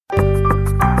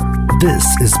This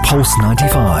is Pulse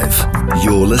 95.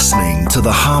 You're listening to the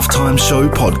Halftime Show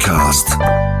podcast.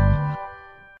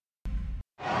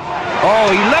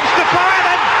 Oh, he loves the fire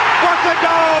and what a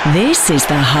goal! This is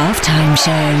the Halftime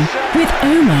Show with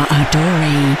Omar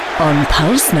Adori on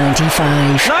Pulse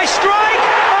 95. Nice strike!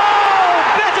 Oh,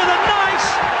 better than nice!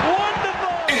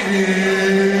 Wonderful!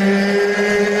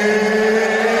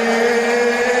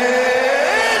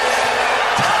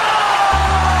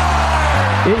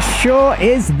 It sure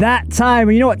is that time.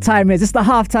 And you know what time it is? It's the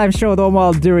Halftime Show with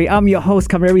Omar Duri. I'm your host,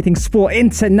 covering everything sport,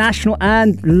 international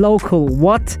and local.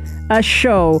 What a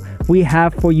show we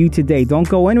have for you today. Don't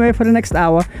go anywhere for the next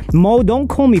hour. Mo, don't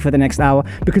call me for the next hour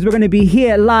because we're going to be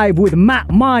here live with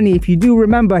Matt Marney. If you do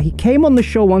remember, he came on the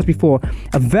show once before.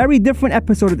 A very different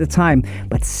episode at the time.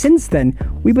 But since then,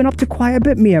 we've been up to quite a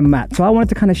bit, me and Matt. So I wanted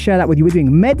to kind of share that with you. We're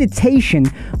doing meditation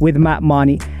with Matt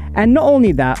Marney. And not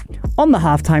only that, on the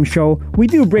Halftime Show, we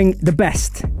do bring the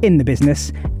best in the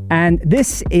business. And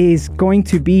this is going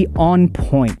to be on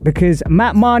point because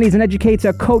Matt Marney is an educator,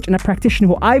 a coach, and a practitioner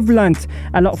who I've learnt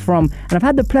a lot from. And I've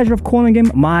had the pleasure of calling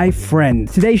him my friend.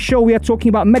 Today's show, we are talking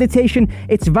about meditation,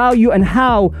 its value, and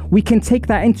how we can take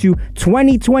that into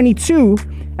 2022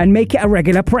 and make it a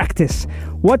regular practice.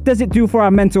 What does it do for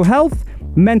our mental health,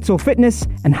 mental fitness,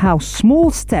 and how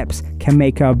small steps can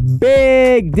make a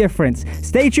big difference.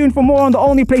 Stay tuned for more on the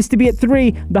only place to be at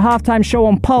 3, the Halftime Show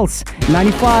on Pulse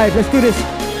 95. Let's do this.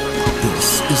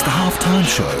 This is the Halftime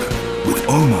Show with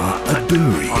Omar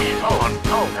Aduri. On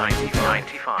Pulse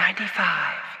 95.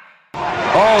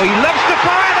 Oh, he loves the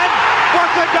fire and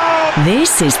what a goal!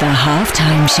 This is the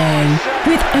Halftime Show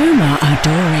with Omar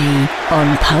Adori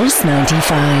on Pulse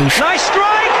 95. Nice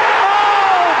strike!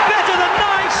 Oh, better than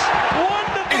nice!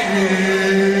 Wonderful!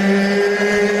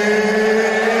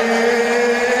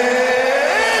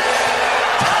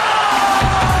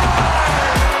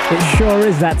 It sure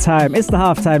is that time. It's the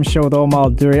Halftime Show with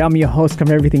Omar Duri. I'm your host,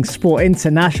 covering everything sport,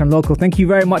 international, local. Thank you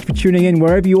very much for tuning in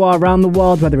wherever you are around the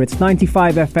world, whether it's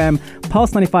 95 FM,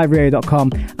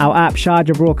 pulse95radio.com, our app,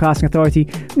 Sharjah Broadcasting Authority,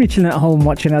 reaching at home,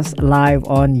 watching us live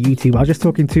on YouTube. I was just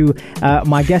talking to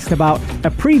my guest about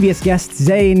a previous guest,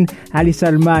 Zain Ali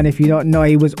Salman. If you don't know,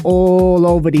 he was all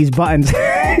over these buttons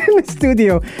in the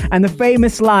studio. And the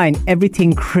famous line,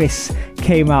 "Everything Chris,"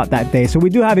 came out that day. So we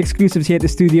do have exclusives here at the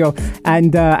studio.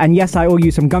 And yes, I owe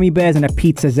you some gummy bears and a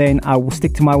pizza, Zain. I will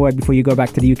stick to my word before you go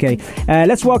back to the UK.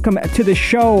 Let's welcome to the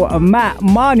show, Matt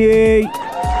Marney.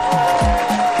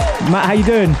 Matt, how you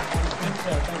doing?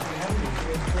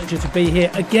 Pleasure to be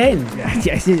here again.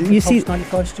 Yes, you see,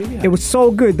 95 studio. it was so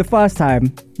good the first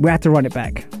time. We had to run it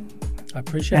back. I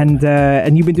appreciate it.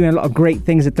 And you've been doing a lot of great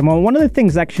things at the moment. One of the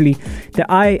things actually that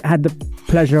I had the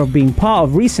pleasure of being part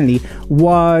of recently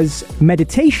was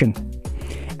meditation.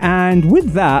 And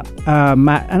with that,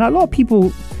 Matt, and a lot of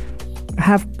people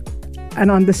have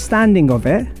an understanding of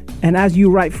it. And as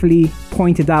you rightfully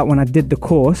pointed out when I did the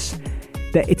course,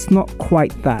 that it's not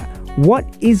quite that. What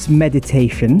is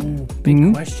meditation?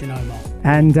 Big question, Omar.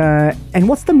 And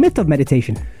what's the myth of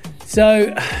meditation?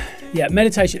 So, yeah,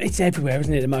 meditation, it's everywhere,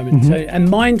 isn't it, at the moment? So, and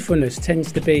mindfulness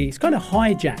tends to be, it's kind of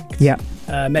hijacked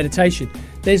meditation.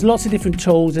 There's lots of different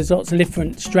tools, there's lots of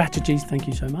different strategies. Thank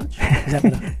you so much. Is that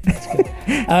better? That's good.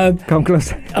 Come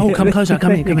closer. Oh, come closer.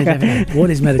 Come in.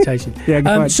 What is meditation?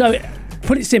 So,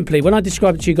 put it simply, when I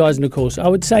describe it to you guys in the course, I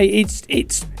would say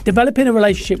it's developing a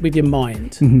relationship with your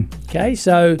mind. Okay,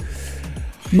 so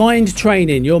mind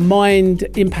training. Your mind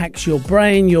impacts your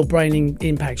brain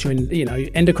impacts your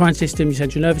endocrine system, your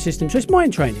central nervous system. So it's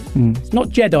mind training. It's not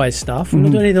Jedi stuff. We're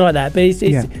not doing anything like that, but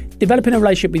it's developing a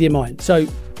relationship with your mind. So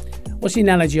what's the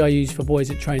analogy I use for boys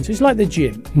that train? So it's like the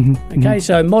gym. Okay,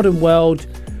 so modern world,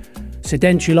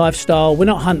 sedentary lifestyle. We're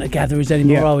not hunter-gatherers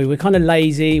anymore, are we? We're kind of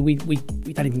lazy. We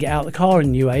don't even get out of the car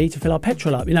in UAE to fill our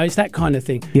petrol up. It's that kind of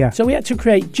thing. So we had to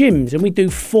create gyms and we do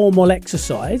formal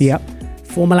exercise,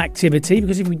 formal activity,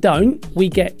 because if we don't, we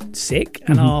get sick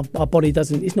and our body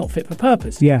it's not fit for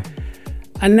purpose.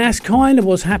 And that's kind of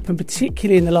what's happened,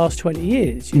 particularly in the last 20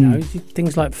 years.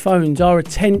 Things like phones, our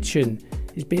attention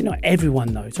is being, not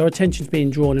everyone knows, our attention's being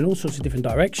drawn in all sorts of different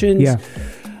directions.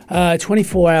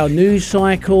 24-hour news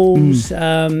cycles,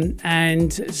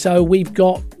 and so we've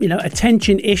got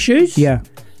attention issues.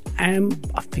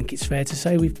 And I think it's fair to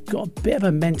say we've got a bit of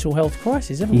a mental health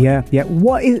crisis, haven't we?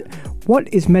 What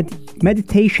is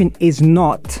meditation is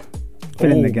not.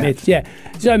 Fill in the gaps.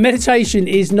 So meditation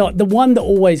is not the one that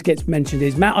always gets mentioned.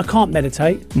 Is Matt? I can't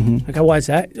meditate. Okay, why is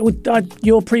that?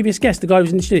 Your previous guest, the guy who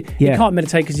was in the studio, he can't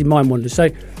meditate because his mind wanders. So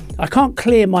I can't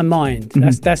clear my mind.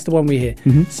 That's the one we hear.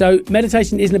 So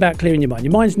meditation isn't about clearing your mind.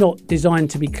 Your mind's not designed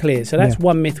to be clear. So that's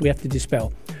one myth we have to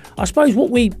dispel. I suppose what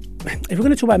we if we're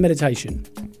going to talk about meditation,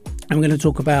 and we're going to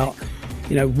talk about,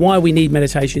 why we need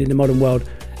meditation in the modern world,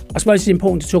 I suppose it's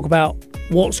important to talk about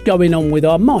what's going on with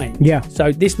our mind. Yeah.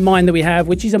 So this mind that we have,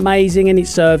 which is amazing and it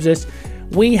serves us,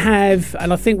 we have,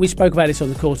 and I think we spoke about this on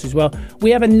the course as well,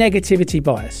 we have a negativity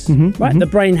bias, right? The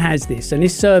brain has this, and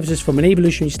this serves us from an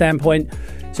evolutionary standpoint.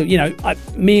 So,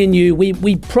 me and you,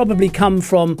 we probably come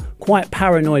from quite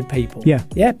paranoid people.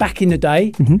 Yeah, back in the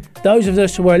day, those of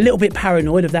us who were a little bit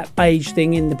paranoid of that beige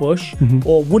thing in the bush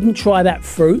or wouldn't try that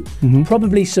fruit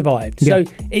probably survived. Yeah.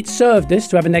 So it served us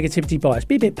to have a negativity bias,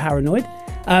 be a bit paranoid.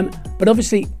 But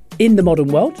obviously, in the modern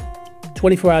world,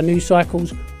 24-hour news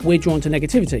cycles, we're drawn to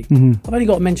negativity. I've only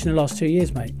got to mention the last 2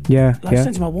 years, mate. I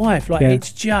said to my wife,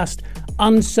 it's just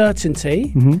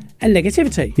uncertainty and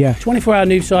negativity. 24-hour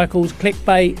news cycles,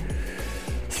 clickbait,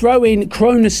 throw in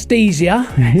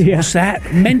chronesthesia, what's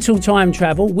that? Mental time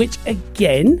travel, which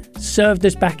again served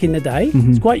us back in the day.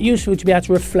 It's quite useful to be able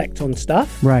to reflect on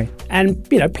stuff, right? And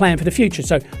plan for the future.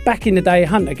 So back in the day,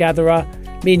 hunter-gatherer,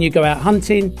 me and you go out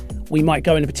hunting. We might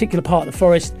go in a particular part of the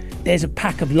forest. There's a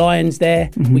pack of lions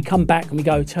there. We come back and we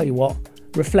go, tell you what,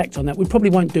 reflect on that. We probably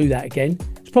won't do that again.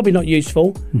 It's probably not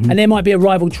useful. And there might be a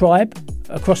rival tribe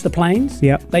across the plains.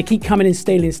 They keep coming and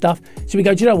stealing stuff. So we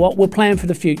go, do you know what? We'll plan for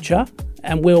the future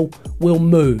and we'll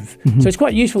move. So it's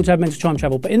quite useful to have mental time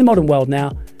travel. But in the modern world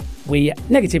now, we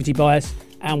negativity bias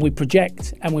and we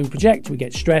project. And when we project, we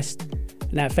get stressed.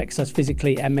 And that affects us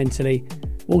physically and mentally.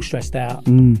 We're all stressed out.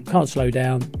 Can't slow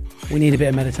down. We need a bit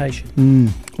of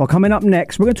meditation. Well, coming up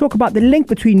next, we're going to talk about the link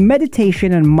between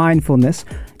meditation and mindfulness.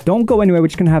 Don't go anywhere. We're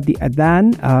just going to have the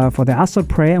Adhan for the Asr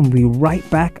prayer, and we'll be right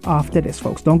back after this,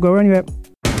 folks. Don't go anywhere.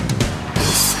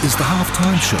 This is the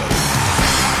Halftime Show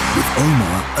with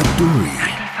Omar Adouri.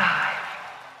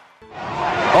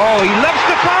 Oh, he loves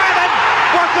the fire, and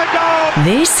what a goal!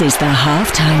 This is the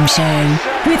Halftime Show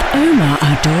with Omar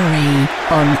Adouri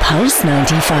on Pulse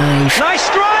 95. Nice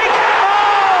strike!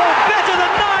 Oh, better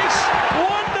than nice!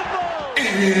 Wonderful!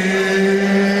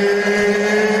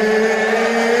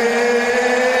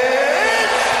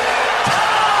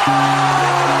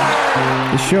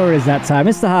 It sure is that time.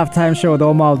 It's the Halftime Show with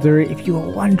Omar Adouri. If you were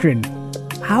wondering,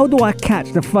 how do I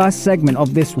catch the first segment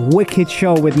of this wicked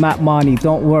show with Matt Marney?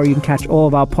 Don't worry, you can catch all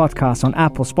of our podcasts on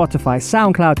Apple, Spotify,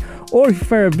 SoundCloud, or if you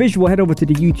prefer a visual, head over to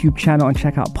the YouTube channel and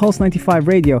check out Pulse 95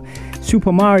 Radio.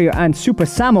 Super Mario and Super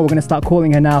Samo, we're going to start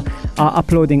calling her now, are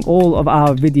uploading all of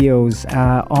our videos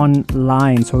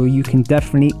online, so you can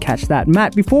definitely catch that.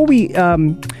 Matt, before we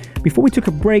took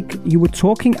a break, you were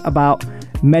talking about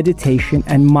meditation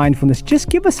and mindfulness.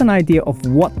 Just give us an idea of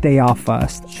what they are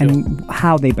first and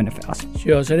how they benefit us.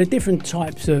 Sure. So there are different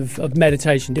types of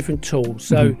meditation, different tools.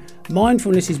 So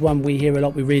mindfulness is one we hear a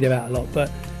lot, we read about a lot.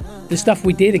 But the stuff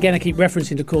we did, again, I keep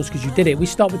referencing the course because you did it. We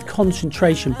start with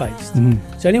concentration based.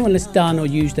 So anyone that's done or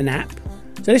used an app.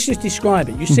 So let's just describe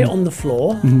it. You sit on the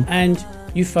floor and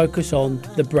you focus on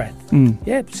the breath.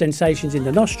 Sensations in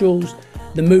the nostrils,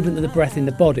 the movement of the breath in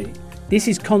the body. This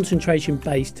is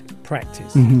concentration-based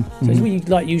practice. So it's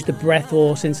where you use the breath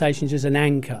or sensations as an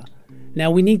anchor.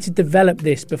 Now, we need to develop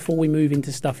this before we move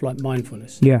into stuff like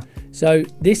mindfulness. So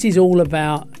this is all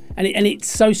about, and it's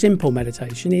so simple,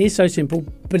 meditation. It is so simple,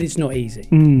 but it's not easy.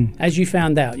 As you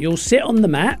found out, you'll sit on the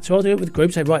mat, so I'll do it with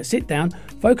groups, say, right, sit down,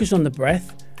 focus on the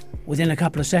breath. Within a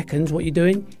couple of seconds, what you're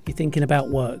doing, you're thinking about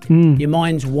work. Your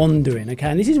mind's wandering, okay?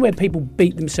 And this is where people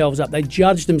beat themselves up. They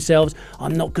judge themselves.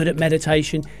 I'm not good at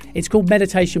meditation. It's called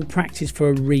meditation practice for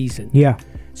a reason.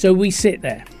 So we sit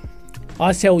there.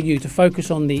 I tell you to focus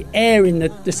on the air in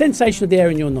the sensation of the air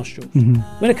in your nostrils.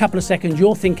 Within a couple of seconds,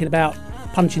 you're thinking about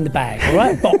punching the bag, all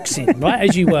right? Boxing, right?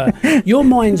 As you were. Your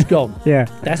mind's gone.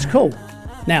 That's cool.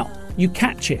 Now, you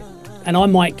catch it. And I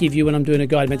might give you, when I'm doing a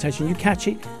guided meditation, you catch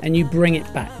it and you bring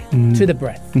it back to the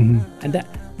breath. And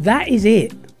that is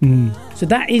it. So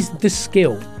that is the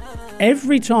skill.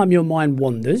 Every time your mind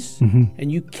wanders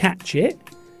and you catch it,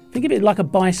 think of it like a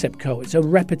bicep curl. It's a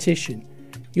repetition.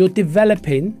 You're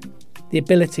developing the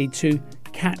ability to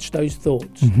catch those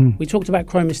thoughts. We talked about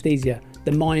chronesthesia,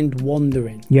 the mind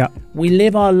wandering. We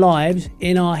live our lives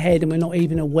in our head and we're not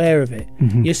even aware of it.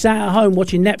 You're sat at home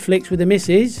watching Netflix with the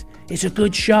missus. It's a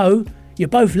good show. You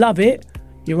both love it.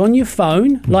 You're on your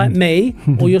phone, like me,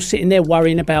 or you're sitting there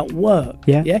worrying about work.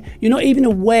 You're not even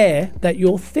aware that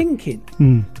you're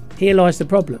thinking. Here lies the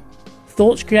problem.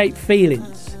 Thoughts create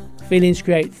feelings. Feelings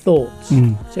create thoughts.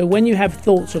 So when you have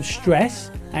thoughts of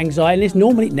stress, anxiety, it's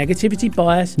normally negativity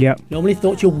bias. Normally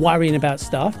thoughts you're worrying about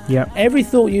stuff. Every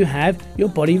thought you have, your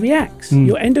body reacts.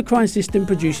 Your endocrine system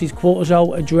produces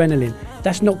cortisol, adrenaline.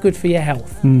 That's not good for your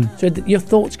health. So your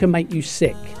thoughts can make you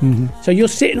sick. So you're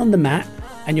sitting on the mat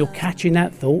and you're catching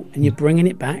that thought and you're bringing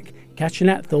it back, catching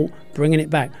that thought, bringing it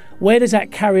back. Where does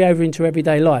that carry over into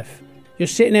everyday life? You're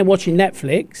sitting there watching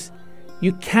Netflix,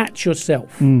 you catch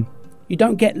yourself. You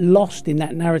don't get lost in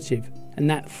that narrative and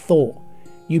that thought.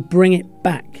 You bring it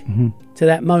back to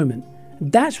that moment.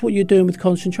 That's what you're doing with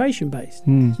concentration based.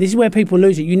 This is where people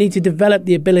lose it. You need to develop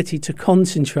the ability to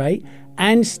concentrate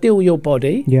and still your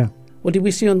body. Yeah. What did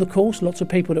we see on the course? Lots of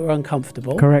people that were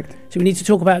uncomfortable. Correct. So we need to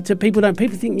talk about, people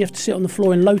think you have to sit on the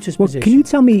floor in lotus position. Can you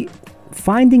tell me,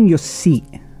 finding your seat,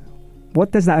 what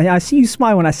does that, I see you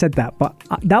smile when I said that, but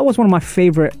that was one of my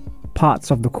favorite parts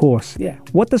of the course. Yeah.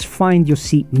 What does find your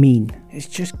seat mean? It's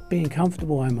just being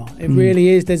comfortable, Omar. It really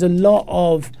is. There's a lot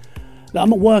of,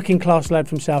 I'm a working class lad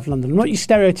from South London. I'm not your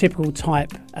stereotypical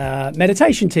type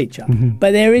meditation teacher,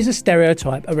 but there is a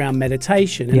stereotype around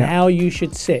meditation and how you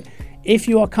should sit. If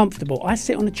you are comfortable, I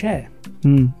sit on a chair.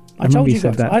 I told you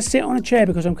guys, I sit on a chair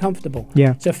because I'm comfortable.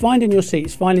 Yeah. So finding your seat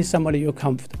is finding somewhere that you're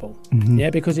comfortable.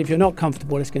 Yeah, because if you're not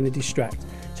comfortable, it's going to distract.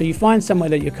 So you find somewhere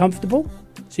that you're comfortable,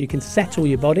 so you can settle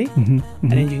your body, and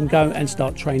then you can go and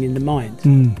start training the mind.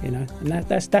 You know, and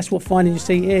that's what finding your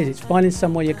seat is. It's finding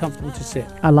somewhere you're comfortable to sit.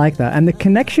 I like that. And the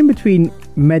connection between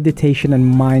meditation and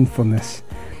mindfulness.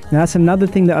 Now, that's another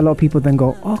thing that a lot of people then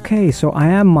go, okay, so I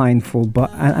am mindful,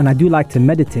 and I do like to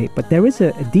meditate, but there is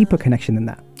a deeper connection than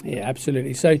that. Yeah,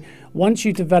 absolutely. So once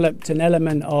you've developed an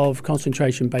element of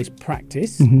concentration-based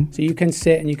practice, so you can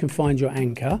sit and you can find your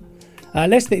anchor.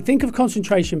 Let's think of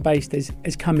concentration-based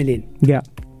as coming in. Yeah.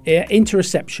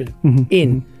 Interoception,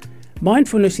 in.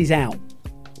 Mindfulness is out,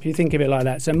 if you think of it like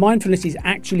that. So mindfulness is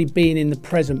actually being in the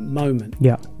present moment.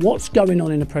 Yeah. What's going on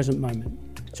in the present moment?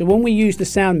 So when we use the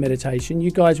sound meditation, you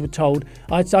guys were told,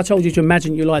 I told you to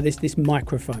imagine you like this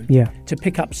microphone to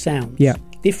pick up sounds,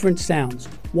 different sounds.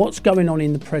 What's going on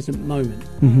in the present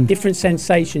moment? Different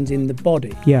sensations in the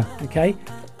body. Yeah. Okay.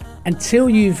 Until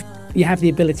you have the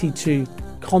ability to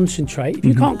concentrate. If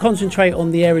you can't concentrate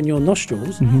on the air in your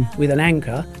nostrils with an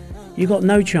anchor, you've got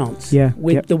no chance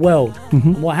with the world.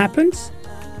 And what happens?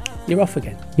 You're off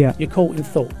again. Yeah. You're caught in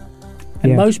thought.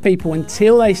 And most people,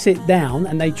 until they sit down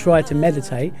and they try to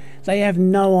meditate, they have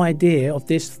no idea of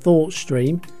this thought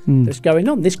stream that's going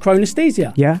on, this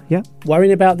chronesthesia. Yeah.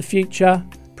 Worrying about the future,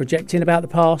 projecting about the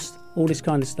past, all this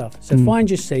kind of stuff. So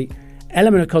find your seat,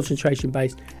 element of concentration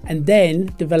based, and then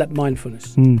develop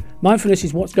mindfulness. Mindfulness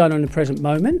is what's going on in the present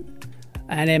moment.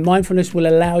 And then mindfulness will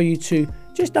allow you to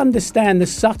just understand the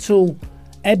subtle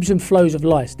ebbs and flows of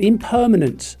life, the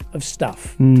impermanence of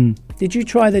stuff. Did you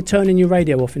try turning your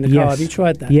radio off in the car? Have you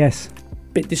tried that? Yes.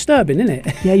 Bit disturbing, isn't it?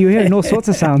 Yeah, you're hearing all sorts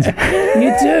of sounds.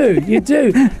 You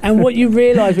do. And what you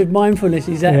realise with mindfulness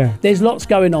is that there's lots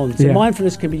going on. So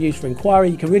mindfulness can be used for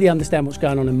inquiry. You can really understand what's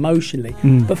going on emotionally.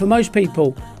 But for most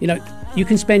people, you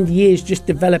can spend years just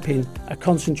developing a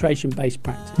concentration-based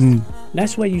practice. And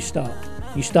that's where you start.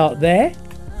 You start there.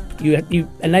 You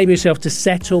enable yourself to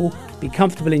settle, be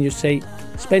comfortable in your seat,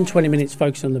 spend 20 minutes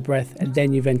focused on the breath, and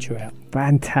then you venture out.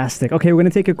 Fantastic. Okay, we're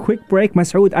going to take a quick break.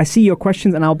 Masoud, I see your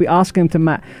questions, and I'll be asking them to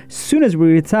Matt as soon as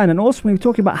we return. And also, we're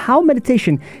talking about how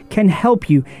meditation can help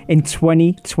you in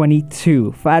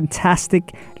 2022.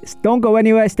 Fantastic. Don't go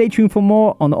anywhere. Stay tuned for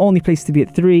more on the only place to be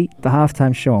at 3, the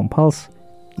Halftime Show on Pulse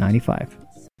 95.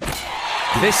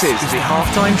 This is the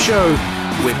Halftime Show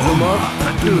with Umar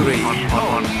Adouri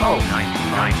on Pulse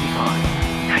 95.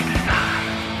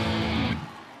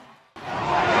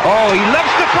 Oh, he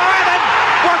loves the fire and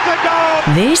what a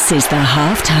goal! This is the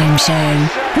Halftime Show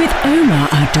with Omar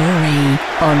Adouri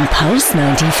on Pulse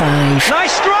 95.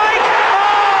 Nice strike!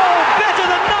 Oh, better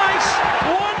than nice!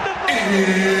 Wonderful!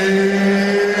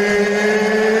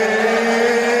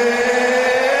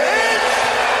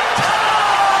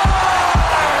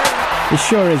 It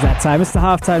sure is that time. It's the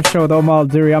Halftime Show with Omar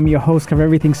Adouri. I'm your host, cover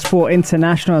everything sport,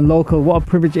 international and local. What a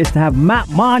privilege it is to have Matt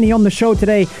Marney on the show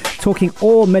today, talking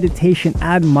all meditation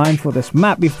and mindfulness.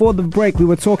 Matt, before the break, we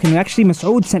were talking, actually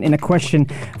Masoud sent in a question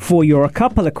for you, or a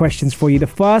couple of questions for you. The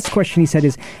first question he said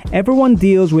is, everyone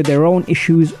deals with their own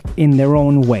issues in their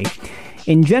own way.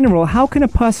 In general, how can a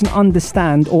person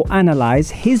understand or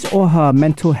analyze his or her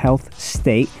mental health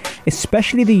state,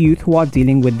 especially the youth who are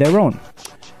dealing with their own?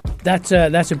 That's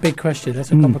a big question.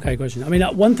 That's a complicated question. I mean,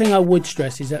 one thing I would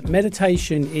stress is that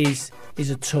meditation is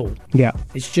a tool. Yeah.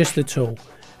 It's just a tool.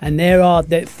 And there are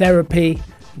therapy,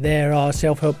 there are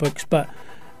self-help books, but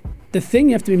the thing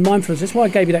you have to be mindful of, that's why I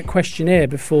gave you that questionnaire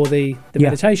before the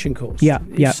meditation course.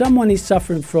 If someone is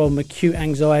suffering from acute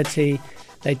anxiety,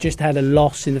 they just had a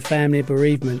loss in the family, a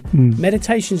bereavement,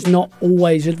 meditation's not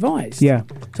always advised. Yeah.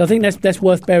 So I think that's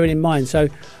worth bearing in mind. So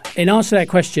in answer to that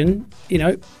question,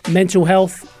 mental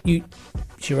health,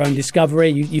 it's your own discovery.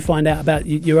 You find out about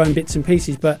your own bits and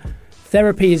pieces. But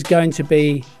therapy is going to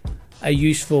be a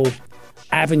useful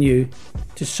avenue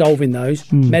to solving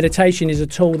those. Meditation is a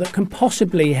tool that can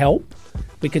possibly help.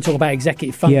 We could talk about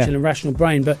executive function and rational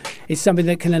brain, but it's something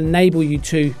that can enable you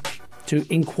to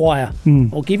inquire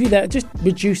or give you that, just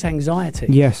reduce anxiety.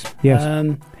 Yes.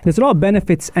 There's a lot of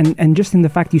benefits, and just in the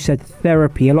fact you said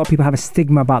therapy, a lot of people have a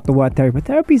stigma about the word therapy, but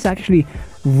therapy is actually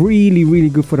really, really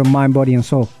good for the mind, body and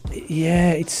soul.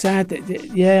 Yeah, it's sad that,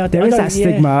 there is that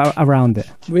stigma around it.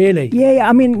 Really? Yeah,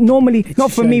 I mean, normally, it's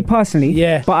not for me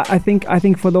personally, but I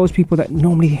think for those people that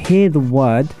normally hear the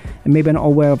word and maybe are not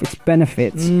aware of its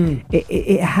benefits,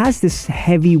 it has this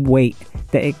heavy weight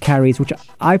that it carries, which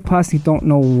I personally don't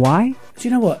know why. Do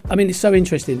you know what? I mean, it's so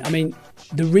interesting. I mean,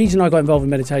 the reason I got involved in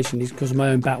meditation is because of my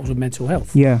own battles with mental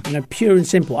health. Yeah. You know, pure and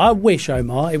simple. I wish,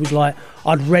 Omar, it was like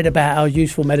I'd read about how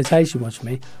useful meditation was for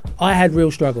me. I had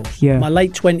real struggles. Yeah. My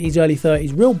late 20s, early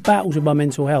 30s, real battles with my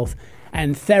mental health.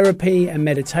 And therapy and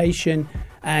meditation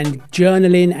and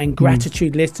journaling and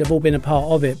gratitude lists have all been a part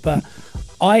of it. But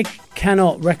I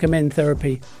cannot recommend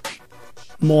therapy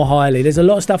more highly. There's a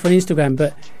lot of stuff on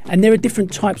Instagram, and there are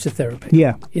different types of therapy.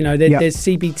 Yeah. You know, there's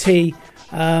CBT,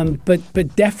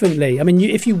 but definitely, I mean,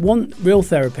 if you want real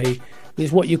therapy,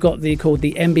 there's what you've got called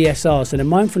the MBSR, so the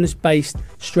mindfulness-based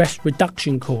stress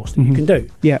reduction course that you can do.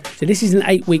 Yeah. So this is an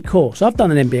 8-week course. I've done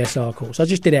an MBSR course. I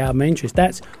just did it out of my interest.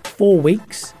 That's 4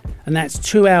 weeks, and that's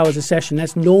 2 hours a session.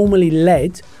 That's normally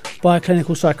led by a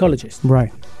clinical psychologist.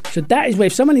 Right. So that is where,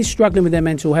 if someone is struggling with their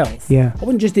mental health, I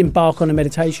wouldn't just embark on a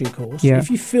meditation course. If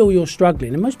you feel you're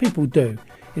struggling, and most people do,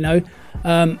 you know,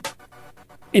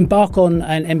 embark on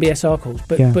an MBSR course,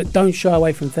 but don't shy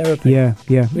away from therapy. Really,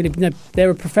 you know, there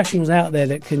are professionals out there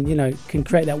that can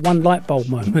create that one light bulb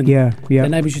moment that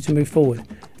enables you to move forward.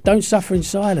 Don't suffer in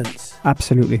silence.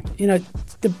 Absolutely. You know,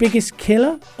 the biggest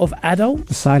killer of adults,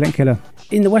 the silent killer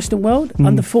in the Western world,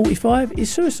 under 45,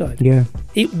 is suicide. Yeah.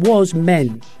 It was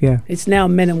men. Yeah. It's now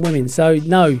men and women. So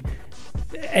no,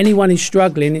 anyone who's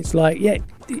struggling, it's like,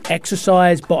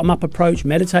 exercise, bottom-up approach,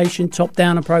 meditation,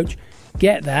 top-down approach,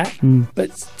 get that,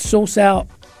 but source out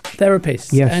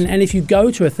therapists. Yes. And if you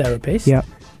go to a therapist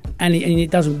and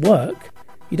it doesn't work,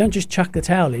 you don't just chuck the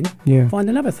towel in, find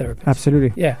another therapist.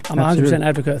 Absolutely. Yeah, I'm 100%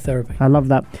 advocate of therapy. I love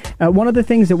that. One of the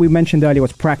things that we mentioned earlier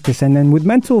was practice. And then with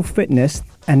mental fitness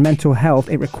and mental health,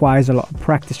 it requires a lot of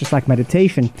practice, just like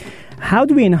meditation. How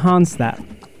do we enhance that?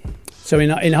 So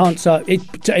enhance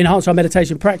our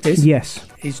meditation practice. Yes,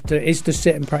 is to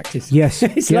sit and practice. Yes,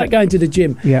 it's like going to the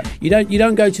gym. Yeah, you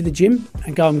don't go to the gym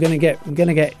and go, I'm going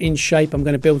to get in shape. I'm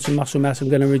going to build some muscle mass. I'm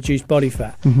going to reduce body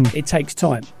fat. It takes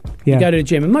time. You go to the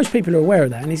gym, and most people are aware of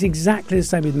that. And it's exactly the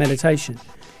same with meditation.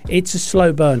 It's a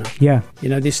slow burner. Yeah, you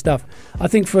know, this stuff. I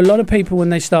think for a lot of people when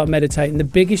they start meditating, the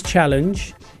biggest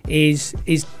challenge is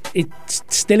it's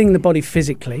stilling the body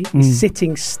physically,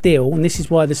 sitting still, and this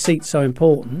is why the seat's so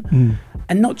important,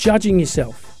 and not judging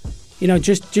yourself. You know,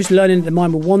 just learning that the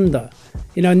mind will wander.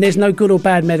 You know, and there's no good or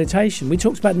bad meditation. We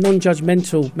talked about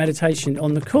non-judgmental meditation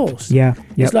on the course. Yeah,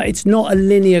 it's like it's not a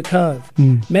linear curve.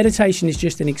 Meditation is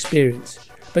just an experience.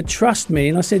 But trust me,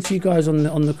 and I said to you guys on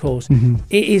the course,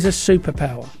 it is a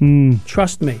superpower.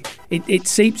 Trust me, it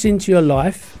seeps into your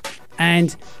life.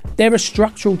 And there are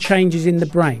structural changes in the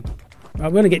brain. Right,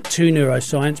 we're going to get to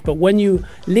neuroscience, but when you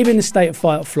live in a state of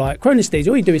fight or flight, chronesthesia,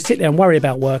 all you do is sit there and worry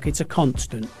about work. It's a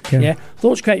constant. Yeah.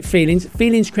 Thoughts create feelings.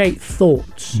 Feelings create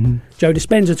thoughts. Joe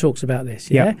Dispenza talks about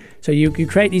this. Yeah. So you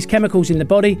create these chemicals in the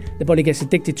body gets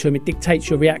addicted to them. It dictates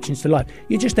your reactions to life.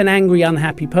 You're just an angry,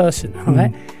 unhappy person.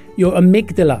 Right? Your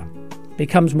amygdala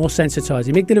becomes more sensitized.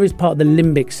 The amygdala is part of the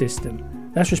limbic system.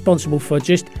 That's responsible for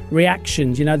just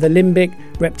reactions, you know, the limbic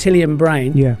reptilian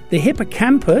brain. Yeah. The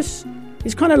hippocampus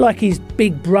is kind of like his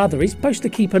big brother. He's supposed to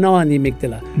keep an eye on the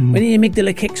amygdala. When the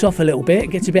amygdala kicks off a little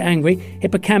bit, gets a bit angry,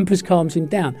 hippocampus calms him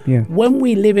down. Yeah. When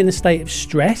we live in a state of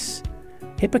stress,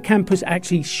 hippocampus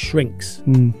actually shrinks.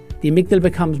 The amygdala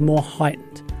becomes more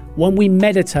heightened. When we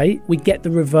meditate, we get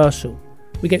the reversal.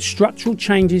 We get structural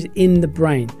changes in the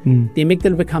brain. The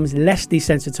amygdala becomes less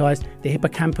desensitized. The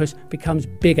hippocampus becomes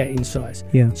bigger in size.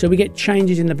 Yeah. So we get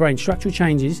changes in the brain, structural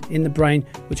changes in the brain,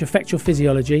 which affect your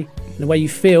physiology. And the way you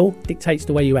feel dictates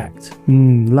the way you act.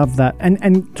 Love that. And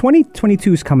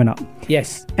 2022 is coming up.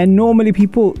 Yes. And normally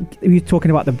people, you're talking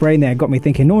about the brain there, got me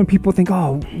thinking, normally people think,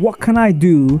 what can I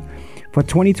do for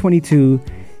 2022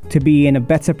 to be in a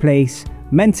better place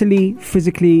mentally,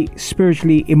 physically,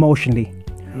 spiritually, emotionally?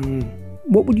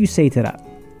 What would you say to that?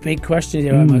 Big question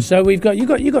here, Omar. So you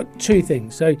got two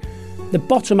things. So the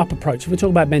bottom-up approach, if we're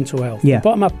talking about mental health, the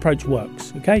bottom-up approach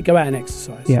works. Okay, go out and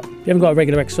exercise. Yeah. If you haven't got a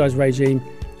regular exercise regime,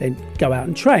 then go out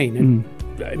and train and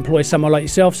employ someone like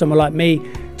yourself, someone like me,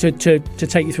 to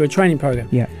take you through a training program.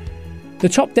 Yeah. The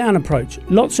top-down approach,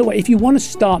 lots of ways. If you want to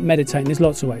start meditating, there's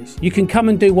lots of ways. You can come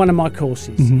and do one of my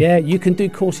courses. Mm-hmm. Yeah, you can do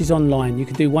courses online. You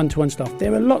can do one-to-one stuff.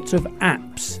 There are lots of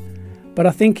apps, but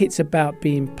I think it's about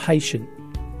being patient.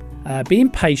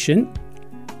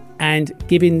 And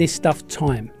giving this stuff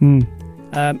time.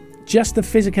 Just the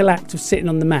physical act of sitting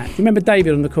on the mat. Do you remember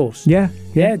David on the course? Yeah.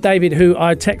 David, who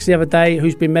I texted the other day,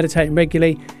 who's been meditating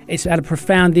regularly. It's had a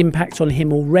profound impact on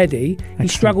him already. Excellent. He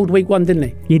struggled week 1, didn't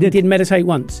he? He did. He did meditate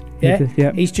once. Yeah? He did,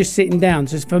 yeah. He's just sitting down.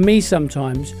 So for me,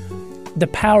 sometimes the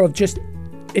power of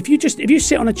if you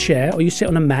sit on a chair or you sit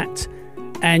on a mat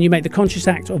and you make the conscious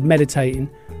act of meditating,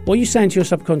 what are you saying to your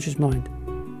subconscious mind?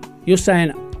 You're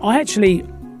saying,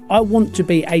 I want to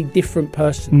be a different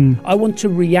person. I want to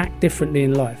react differently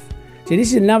in life. See, this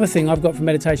is another thing I've got from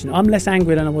meditation. I'm less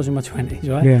angry than I was in my 20s,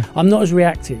 right? Yeah. I'm not as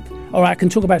reactive. All right, I can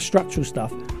talk about structural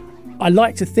stuff. I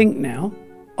like to think now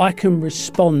I can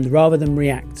respond rather than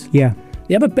react. Yeah.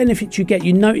 The other benefit you get,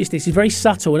 you notice this, is very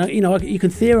subtle. And, you can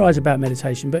theorise about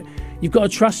meditation, but you've got to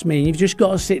trust me and you've just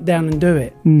got to sit down and do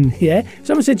it. Yeah?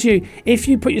 Someone said to you, if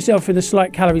you put yourself in a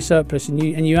slight calorie surplus and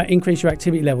you increase your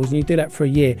activity levels and you do that for a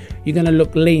year, you're going to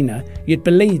look leaner. You'd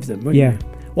believe them, wouldn't you?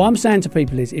 What I'm saying to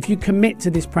people is, if you commit to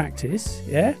this practice,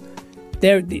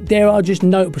 there are just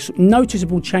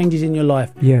noticeable changes in your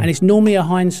life. Yeah. And it's normally a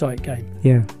hindsight game.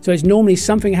 Yeah. So it's normally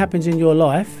something happens in your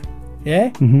life,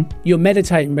 you're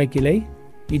meditating regularly,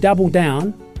 you double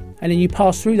down, and then you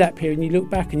pass through that period and you look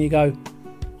back and you go,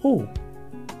 oh,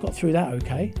 got through that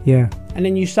okay. Yeah. And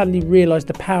then you suddenly realise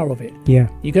the power of it. Yeah.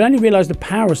 You can only realise the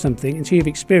power of something until you've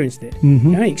experienced it.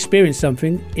 You only experience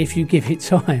something if you give it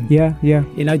time. Yeah.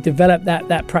 Develop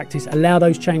that practice, allow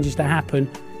those changes to happen,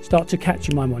 start to catch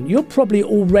your mind on. You're probably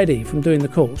already, from doing the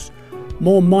course,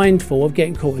 more mindful of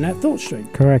getting caught in that thought stream.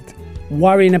 Correct.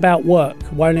 Worrying about work,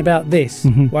 worrying about this,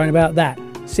 worrying about that.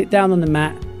 Sit down on the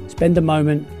mat, spend a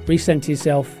moment, recenter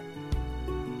yourself.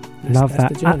 Love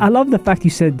that. I love the fact you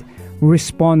said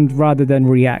respond rather than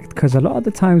react, because a lot of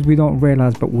the times we don't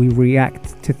realize, but we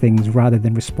react to things rather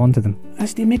than respond to them.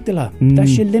 That's the amygdala.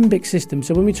 That's your limbic system.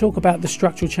 So when we talk about the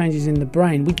structural changes in the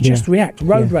brain, we just react.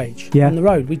 Road rage on the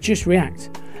road, we just react.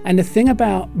 And the thing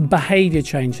about behaviour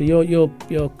change, so your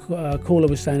caller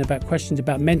was saying about questions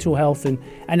about mental health, and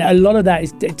a lot of that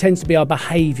it tends to be our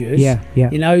behaviours.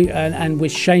 And we're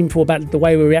shameful about the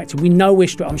way we're reacting. We know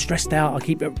I'm stressed out. I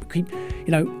keep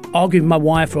arguing with my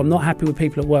wife, or I'm not happy with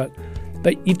people at work.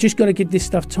 But you've just got to give this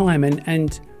stuff time,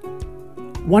 and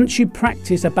once you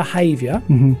practice a behaviour,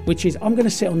 which is I'm going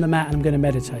to sit on the mat and I'm going to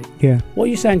meditate. Yeah. What are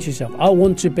you saying to yourself? I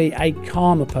want to be a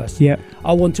calmer person. Yeah.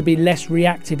 I want to be less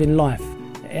reactive in life.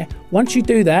 Yeah. Once you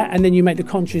do that, and then you make the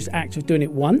conscious act of doing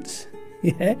it once,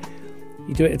 you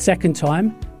do it a second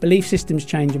time, belief systems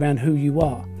change around who you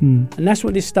are. And that's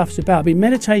what this stuff's about. I mean,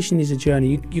 meditation is a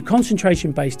journey. Your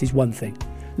concentration-based is one thing.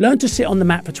 Learn to sit on the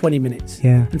mat for 20 minutes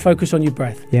and focus on your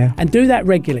breath. Yeah. And do that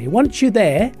regularly. Once you're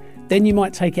there, then you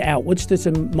might take it outwards to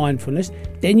some mindfulness.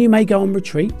 Then you may go on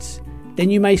retreats. Then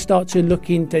you may start to look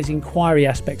into those inquiry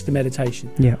aspects to meditation.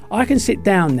 Yeah. I can sit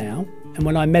down now, and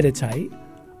when I meditate,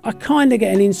 I kind of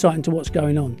get an insight into what's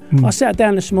going on. I sat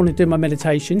down this morning doing my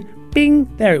meditation. Bing,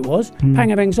 there it was.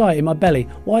 Pang of anxiety in my belly.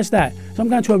 Why is that? So I'm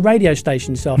going to a radio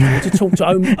station this afternoon to talk to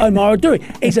Omar Aduri.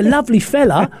 He's a lovely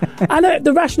fella. I know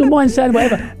the rational mind's saying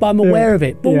whatever, but I'm aware of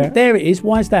it. Boom, there it is.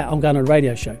 Why is that? I'm going on a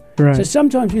radio show. Right. So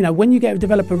sometimes, when you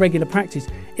develop a regular practice,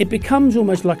 it becomes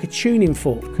almost like a tuning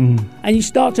fork, and you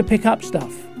start to pick up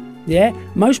stuff. Yeah,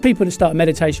 most people that start a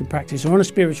meditation practice are on a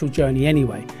spiritual journey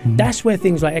anyway. That's where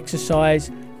things like exercise,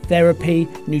 therapy,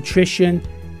 nutrition,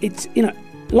 it's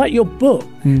like your book.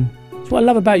 That's what I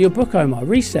love about your book, Omar.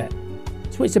 Reset.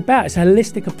 That's what it's about. It's a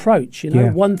holistic approach.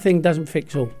 One thing doesn't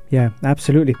fix all. Yeah,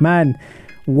 absolutely, man.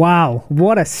 Wow,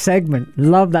 what a segment.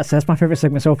 Love that. So that's my favorite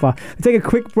segment so far. We'll take a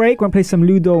quick break. We're going to play some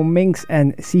Ludo, Minx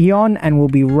and Sion, and we'll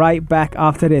be right back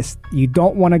after this. You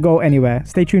don't want to go anywhere.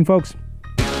 Stay tuned, folks.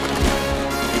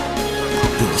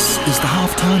 This is the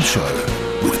Halftime Show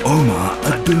with Omar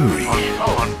Aduri.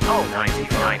 On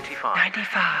 95.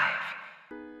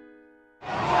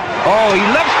 Oh, he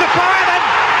loves the fire, then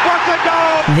what a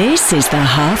goal! This is the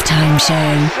Halftime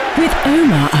Show with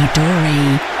Omar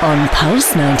Aduri on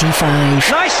Pulse 95.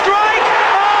 Nice strike!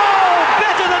 Oh,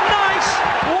 better than nice!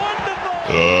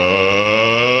 Wonderful!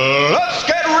 Let's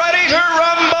get ready to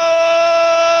rumble!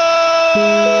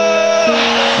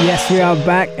 Yes, we are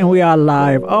back and we are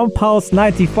live on Pulse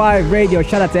 95 Radio.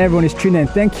 Shout out to everyone who's tuning in.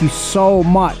 Thank you so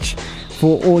much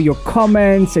for all your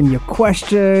comments and your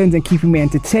questions and keeping me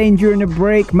entertained during the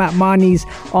break. Matt Marney's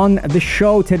on the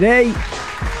show today.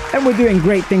 And we're doing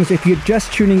great things. If you're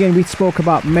just tuning in, we spoke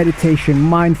about meditation,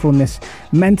 mindfulness,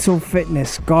 mental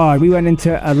fitness. God, we went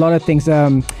into a lot of things.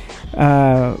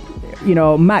 Matt,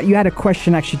 you had a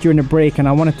question actually during the break, and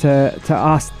I wanted to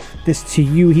ask this to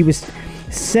you. He was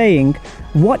saying,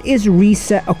 what is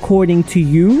reset according to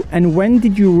you, and when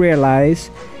did you realize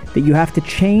that you have to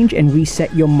change and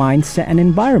reset your mindset and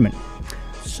environment?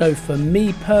 So for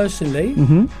me personally,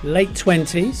 late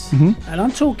 20s, and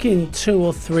I'm talking 2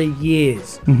 or 3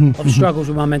 years of struggles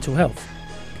with my mental health.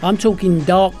 I'm talking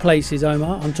dark places,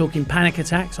 Omar. I'm talking panic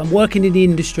attacks. I'm working in the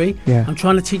industry. Yeah. I'm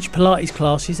trying to teach Pilates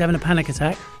classes, having a panic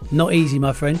attack. Not easy,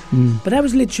 my friend. But that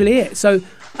was literally it. So,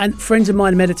 and friends of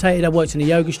mine meditated. I worked in a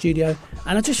yoga studio,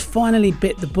 and I just finally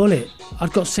bit the bullet.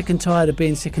 I'd got sick and tired of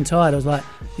being sick and tired. I was like,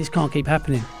 this can't keep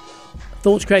happening.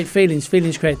 Thoughts create feelings,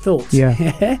 feelings create thoughts. Yeah.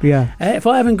 If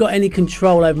I haven't got any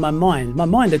control over my mind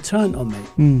had turned on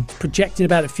me. Projecting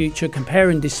about the future,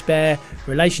 comparing despair,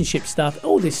 relationship stuff,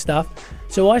 all this stuff.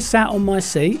 So I sat on my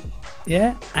seat,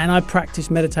 and I practiced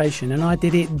meditation, and I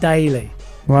did it daily.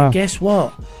 Wow. And guess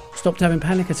what? Stopped having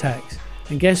panic attacks.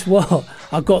 And guess what?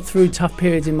 I got through tough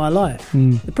periods in my life.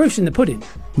 The proof's in the pudding.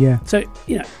 Yeah. So,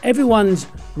 everyone's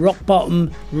rock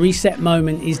bottom reset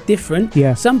moment is different.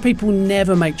 Yeah. Some people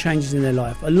never make changes in their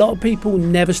life. A lot of people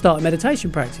never start a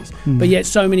meditation practice. But yet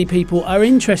so many people are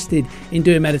interested in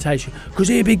doing meditation because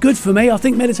it'd be good for me. I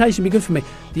think meditation would be good for me.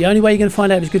 The only way you're going to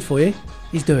find out if it's good for you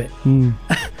is do it.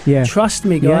 Yeah. Trust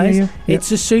me, guys. Yeah.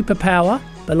 It's a superpower,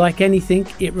 but like anything,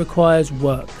 it requires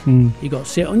work. You got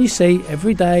to sit on your seat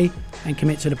every day and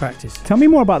commit to the practice. Tell me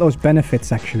more about those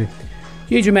benefits, actually.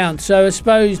 Huge amount. So I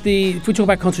suppose if we talk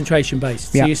about concentration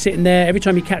based, so you're sitting there, every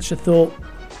time you catch a thought,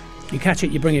 you catch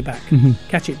it, you bring it back.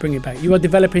 Catch it, bring it back. You are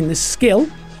developing the skill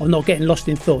of not getting lost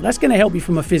in thought. That's going to help you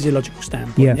from a physiological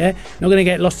standpoint. Yeah. You're not going to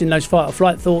get lost in those fight or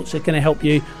flight thoughts. It's going to help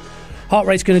you. Heart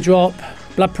rate's going to drop,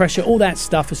 blood pressure, all that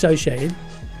stuff associated.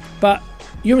 But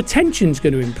your attention's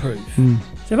going to improve.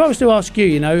 So if I was to ask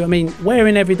you, where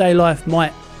in everyday life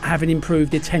might having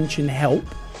improved attention help,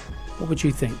 what would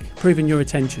you think? Improving your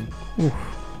attention? Oof.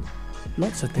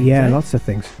 Lots of things. Yeah, lots of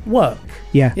things. Work.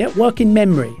 Yeah, work in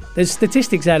memory. There's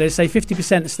statistics out there that say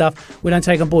 50% of stuff we don't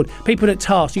take on board. People at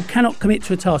tasks, you cannot commit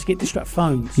to a task, get distracted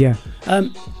phones. Yeah.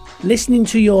 Listening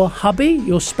to your hubby,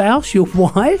 your spouse, your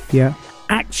wife. Yeah.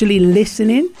 Actually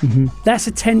listening, that's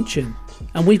attention.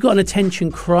 And we've got an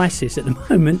attention crisis at the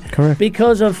moment. Correct.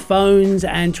 Because of phones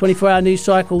and 24-hour news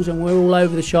cycles, and we're all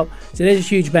over the shop. So there's a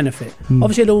huge benefit.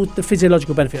 Obviously, all the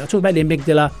physiological benefit. I talked about the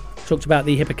amygdala, talked about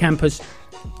the hippocampus.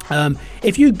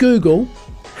 If you Google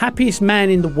happiest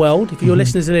man in the world, if your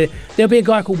listeners are there, there'll be a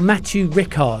guy called Mathieu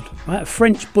Ricard, right, a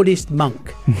French Buddhist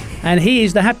monk. And he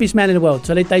is the happiest man in the world.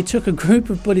 So they took a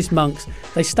group of Buddhist monks,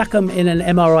 they stuck them in an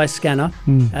MRI scanner.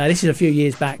 This is a few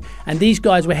years back. And these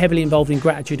guys were heavily involved in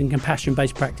gratitude and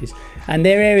compassion-based practice. And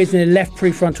their areas in the left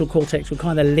prefrontal cortex were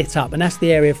kind of lit up. And that's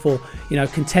the area for,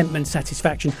 contentment,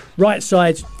 satisfaction. Right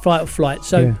side's fight or flight.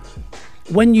 So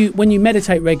when you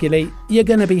meditate regularly, you're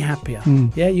going to be happier.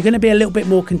 You're going to be a little bit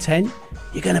more content.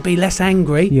 You're going to be less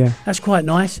angry. That's quite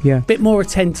nice. Bit more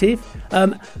attentive.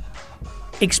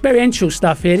 Experiential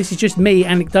stuff here. This is just me,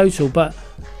 anecdotal, but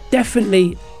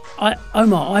definitely,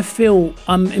 Omar, I feel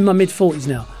I'm in my mid-40s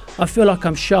now. I feel like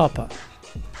I'm sharper.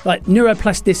 Like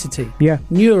neuroplasticity.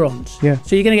 Neurons.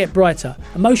 So you're going to get brighter.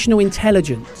 Emotional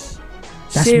intelligence.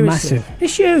 That's Seriously. massive.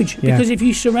 It's huge because if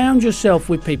you surround yourself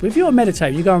with people, if you're a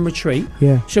meditator, you go on retreat,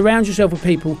 surround yourself with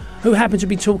people who happen to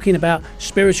be talking about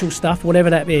spiritual stuff, whatever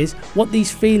that is, what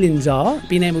these feelings are,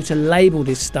 being able to label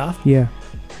this stuff,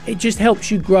 it just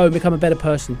helps you grow and become a better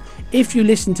person. If you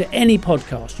listen to any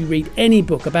podcast, you read any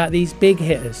book about these big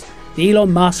hitters, the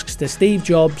Elon Musks, the Steve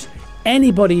Jobs,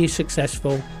 anybody who's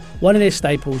successful, one of their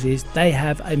staples is they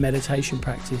have a meditation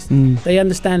practice. They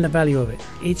understand the value of it.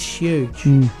 It's huge.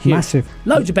 Massive.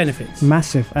 Loads of benefits.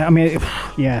 Massive. I mean,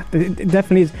 it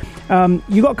definitely is.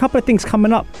 You got a couple of things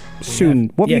coming up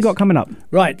soon. What have you got coming up?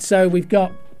 Right, so we've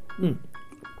got...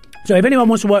 So if anyone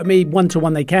wants to work with me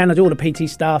one-to-one, they can. I do all the PT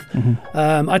stuff.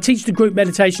 I teach the group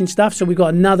meditation stuff. So we've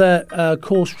got another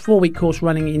 4-week course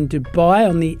running in Dubai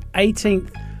on the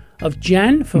 18th of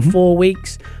Jan for 4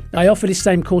 weeks. I offer this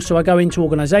same course, so I go into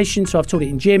organisations, so I've taught it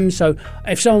in gyms. So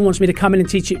if someone wants me to come in and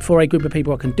teach it for a group of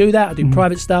people, I can do that. I do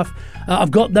private stuff.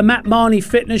 I've got the Matt Marney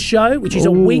Fitness Show, which is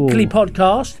a weekly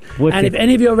podcast. Wicked. And if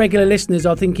any of your regular listeners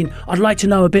are thinking, I'd like to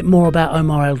know a bit more about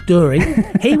Omar Al-Duri,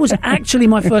 he was actually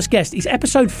my first guest. It's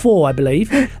episode 4, I believe.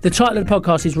 The title of the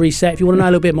podcast is Reset. If you want to know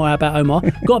a little bit more about Omar.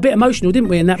 Got a bit emotional, didn't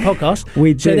we, in that podcast?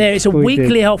 We did. So it's a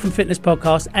weekly health and fitness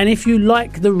podcast. And if you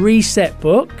like the Reset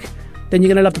book, then you're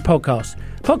going to love the podcast.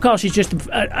 podcast is just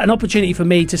an opportunity for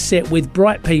me to sit with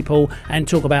bright people and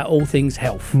talk about all things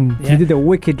health. You did a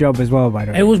wicked job as well, by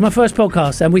the way. It was my first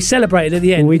podcast, and we celebrated at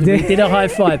the end. We did a high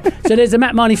five. So there's the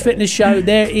Matt Marney Fitness Show.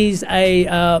 There is a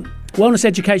Wellness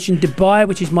Education Dubai,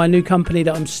 which is my new company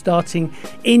that I'm starting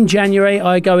in January.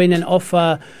 I go in and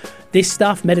offer this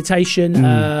stuff, meditation,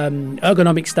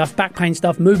 ergonomic stuff, back pain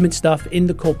stuff, movement stuff in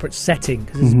the corporate setting,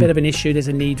 because there's a bit of an issue, there's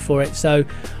a need for it. So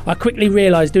I quickly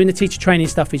realised doing the teacher training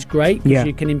stuff is great, because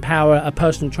you can empower a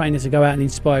personal trainer to go out and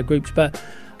inspire groups. But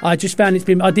I just found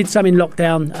I did some in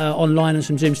lockdown online and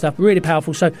some Zoom stuff, really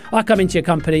powerful. So I come into your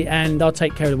company and I'll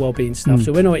take care of the wellbeing stuff.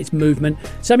 So we know it's movement.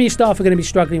 Some of your staff are going to be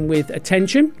struggling with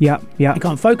attention. You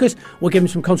can't focus. We'll give them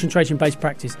some concentration-based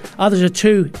practice. Others are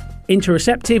too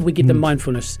interoceptive. We give them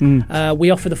mindfulness.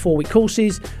 We offer the 4-week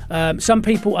courses. Some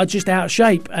people are just out of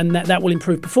shape, and that will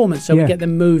improve performance. So we get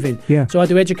them moving. So I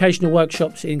do educational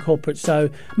workshops in corporate.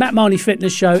 So Matt Marney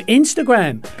Fitness Show,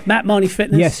 Instagram, Matt Marney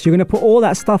Fitness. Yes, you're going to put all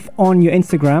that stuff on your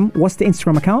Instagram. What's the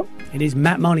Instagram account? It is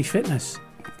Matt Marney Fitness.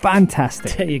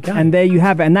 Fantastic. There you go. And there you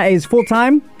have it. And that is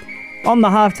full-time on the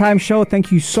Halftime Show.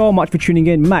 Thank you so much for tuning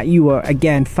in. Matt, you were,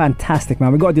 again, fantastic,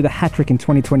 man. We've got to do the hat-trick in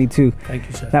 2022. Thank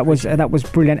you, sir. That was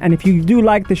brilliant. And if you do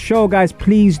like the show, guys,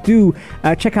 please do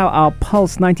check out our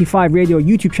Pulse 95 Radio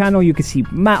YouTube channel. You can see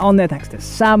Matt on there, thanks to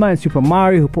Sama and Super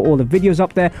Mario, who put all the videos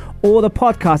up there, all the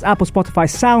podcasts, Apple, Spotify,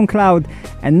 SoundCloud.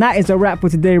 And that is a wrap for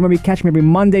today. Remember, you catch me every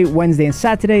Monday, Wednesday, and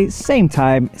Saturday, same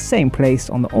time, same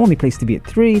place, on the only place to be at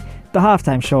 3, the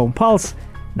Halftime Show on Pulse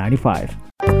 95.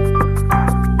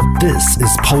 This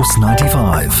is Pulse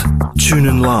 95. Tune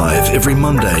in live every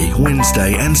Monday,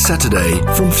 Wednesday, and Saturday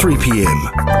from 3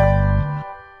 p.m.